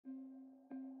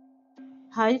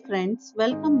Hi friends,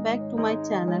 welcome back to my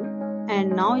channel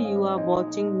and now you are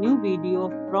watching new video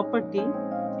of property.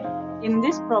 In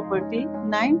this property,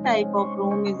 9 type of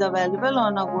room is available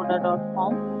on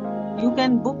agoda.com. You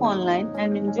can book online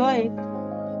and enjoy it.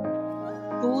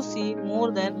 To see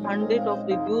more than 100 of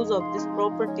reviews of this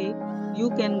property,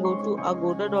 you can go to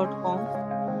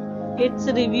agoda.com. Its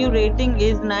review rating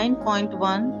is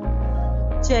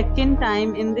 9.1. Check-in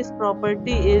time in this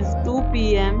property is 2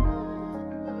 p.m.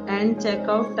 and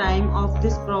checkout time of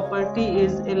this property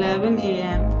is 11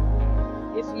 a.m.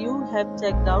 If you have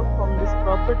checked out from this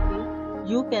property,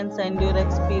 you can send your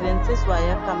experiences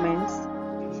via comments.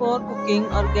 For booking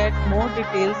or get more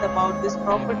details about this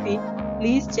property,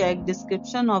 please check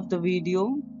description of the video.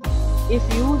 If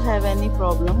you have any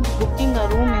problem booking a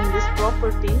room in this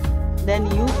property, then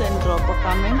you can drop a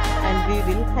comment and we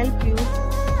will help you.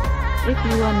 If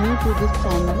you are new to this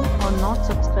channel or not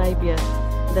subscribed yet,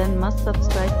 then must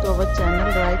subscribe to our channel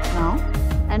right now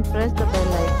and press the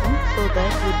bell icon so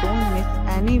that you don't miss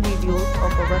any videos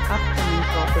of our upcoming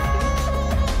property.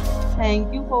 Thank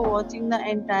you for watching the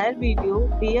entire video.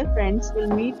 Dear friends, we'll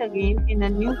meet again in a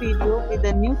new video with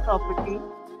a new property.